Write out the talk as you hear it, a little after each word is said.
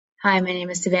Hi, my name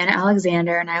is Savannah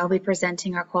Alexander, and I will be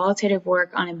presenting our qualitative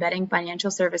work on embedding financial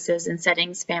services in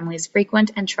settings families frequent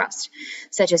and trust,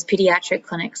 such as pediatric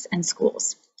clinics and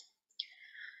schools.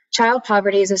 Child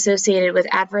poverty is associated with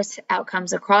adverse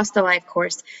outcomes across the life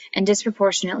course and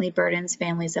disproportionately burdens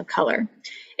families of color.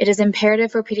 It is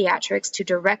imperative for pediatrics to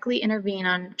directly intervene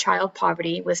on child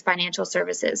poverty with financial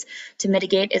services to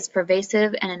mitigate its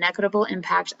pervasive and inequitable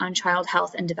impact on child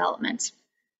health and development.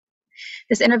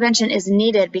 This intervention is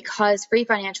needed because free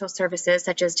financial services,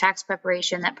 such as tax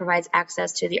preparation that provides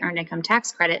access to the Earned Income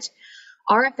Tax Credit,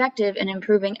 are effective in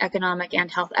improving economic and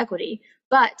health equity,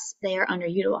 but they are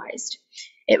underutilized.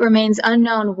 It remains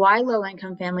unknown why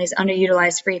low-income families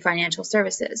underutilize free financial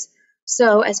services.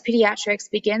 So, as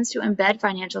pediatrics begins to embed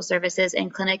financial services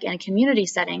in clinic and community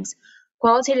settings,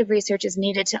 qualitative research is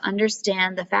needed to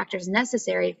understand the factors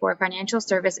necessary for financial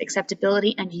service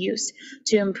acceptability and use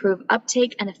to improve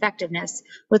uptake and effectiveness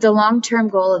with the long-term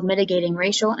goal of mitigating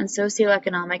racial and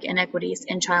socioeconomic inequities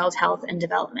in child health and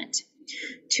development.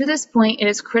 To this point, it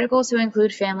is critical to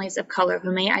include families of color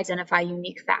who may identify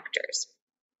unique factors.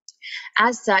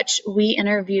 As such, we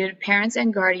interviewed parents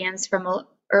and guardians from an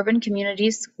urban community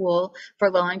school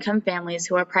for low-income families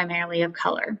who are primarily of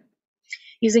color.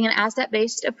 Using an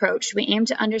asset-based approach, we aim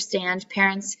to understand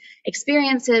parents'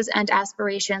 experiences and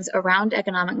aspirations around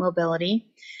economic mobility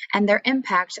and their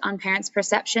impact on parents'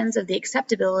 perceptions of the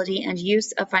acceptability and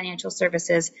use of financial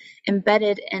services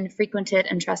embedded in frequented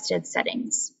and trusted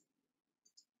settings.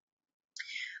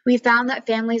 We found that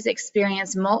families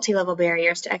experience multi-level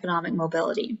barriers to economic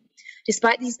mobility.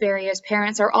 Despite these barriers,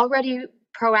 parents are already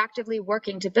proactively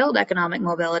working to build economic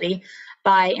mobility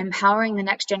by empowering the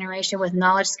next generation with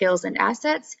knowledge, skills, and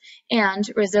assets, and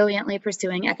resiliently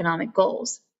pursuing economic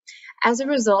goals. As a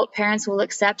result, parents will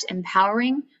accept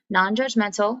empowering,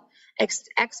 non-judgmental,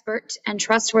 expert, and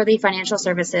trustworthy financial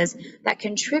services that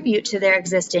contribute to their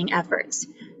existing efforts.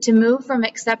 To move from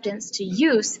acceptance to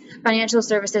use, financial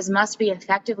services must be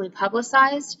effectively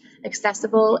publicized,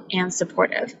 accessible, and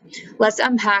supportive. Let's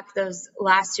unpack those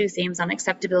last two themes on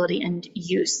acceptability and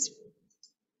use.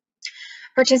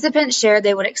 Participants shared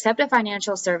they would accept a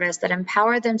financial service that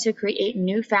empowered them to create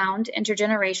newfound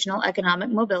intergenerational economic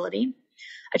mobility,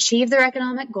 achieve their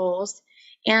economic goals,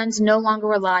 and no longer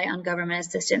rely on government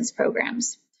assistance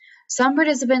programs. Some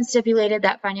participants stipulated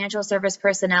that financial service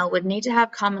personnel would need to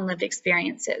have common lived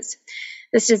experiences.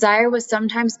 This desire was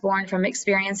sometimes born from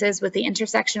experiences with the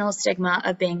intersectional stigma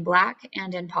of being Black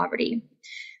and in poverty.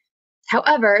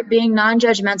 However, being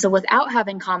non-judgmental without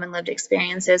having common lived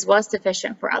experiences was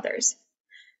sufficient for others.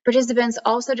 Participants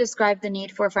also described the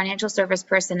need for financial service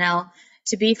personnel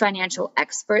to be financial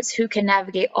experts who can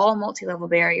navigate all multi-level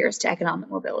barriers to economic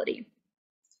mobility.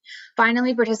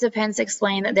 Finally, participants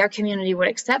explained that their community would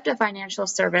accept a financial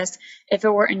service if it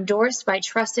were endorsed by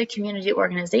trusted community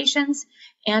organizations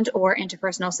and/or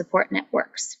interpersonal support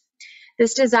networks.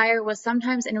 This desire was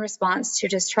sometimes in response to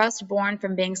distrust born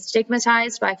from being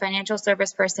stigmatized by financial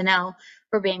service personnel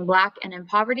for being Black and in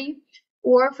poverty,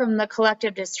 or from the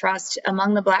collective distrust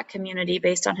among the Black community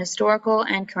based on historical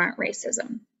and current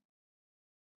racism.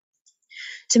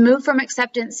 To move from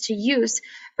acceptance to use,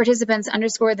 participants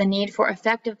underscored the need for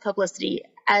effective publicity,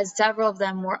 as several of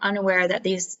them were unaware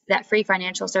that free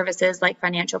financial services like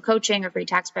financial coaching or free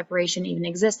tax preparation even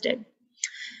existed.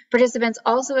 Participants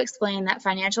also explained that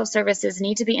financial services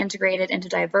need to be integrated into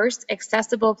diverse,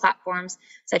 accessible platforms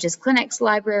such as clinics,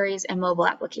 libraries, and mobile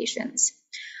applications.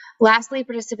 Lastly,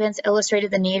 participants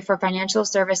illustrated the need for financial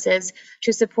services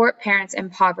to support parents in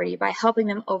poverty by helping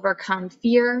them overcome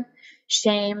fear,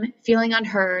 shame, feeling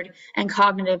unheard, and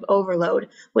cognitive overload,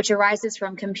 which arises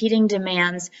from competing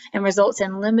demands and results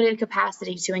in limited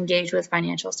capacity to engage with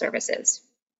financial services.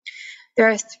 There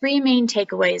are three main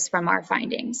takeaways from our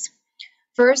findings.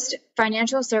 First,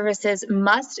 financial services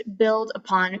must build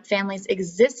upon families'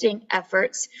 existing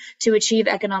efforts to achieve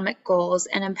economic goals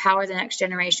and empower the next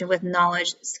generation with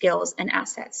knowledge, skills, and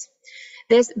assets.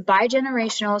 This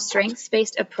bigenerational,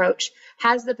 strengths-based approach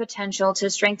has the potential to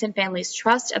strengthen families'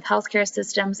 trust of healthcare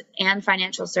systems and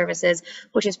financial services,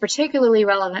 which is particularly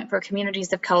relevant for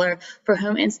communities of color for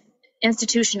whom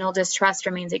institutional distrust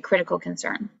remains a critical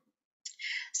concern.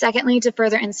 Secondly, to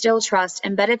further instill trust,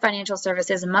 embedded financial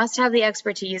services must have the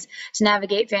expertise to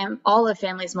navigate all of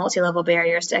families' multi-level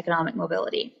barriers to economic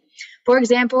mobility. For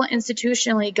example,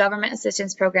 institutionally, government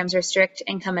assistance programs restrict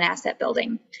income and asset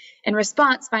building. In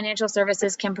response, financial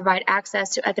services can provide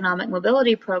access to economic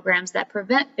mobility programs that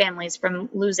prevent families from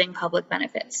losing public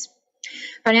benefits.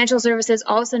 Financial services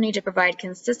also need to provide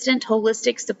consistent,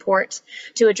 holistic support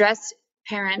to address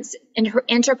parents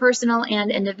interpersonal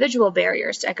and individual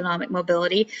barriers to economic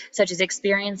mobility, such as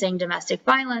experiencing domestic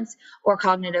violence or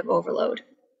cognitive overload.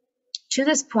 To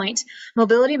this point,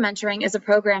 mobility mentoring is a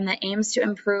program that aims to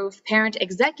improve parent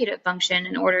executive function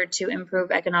in order to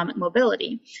improve economic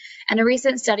mobility. And a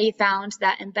recent study found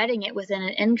that embedding it within an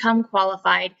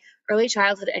income-qualified early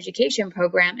childhood education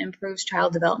program improves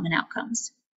child development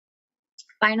outcomes.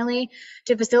 Finally,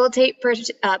 to facilitate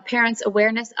parents'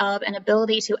 awareness of and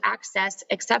ability to access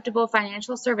acceptable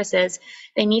financial services,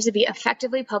 they need to be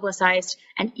effectively publicized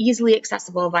and easily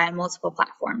accessible via multiple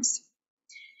platforms.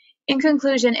 In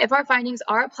conclusion, if our findings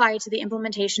are applied to the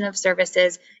implementation of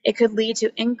services, it could lead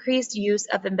to increased use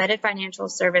of embedded financial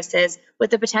services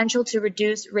with the potential to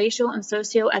reduce racial and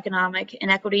socioeconomic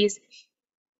inequities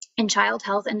in child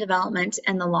health and development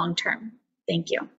in the long term. Thank you.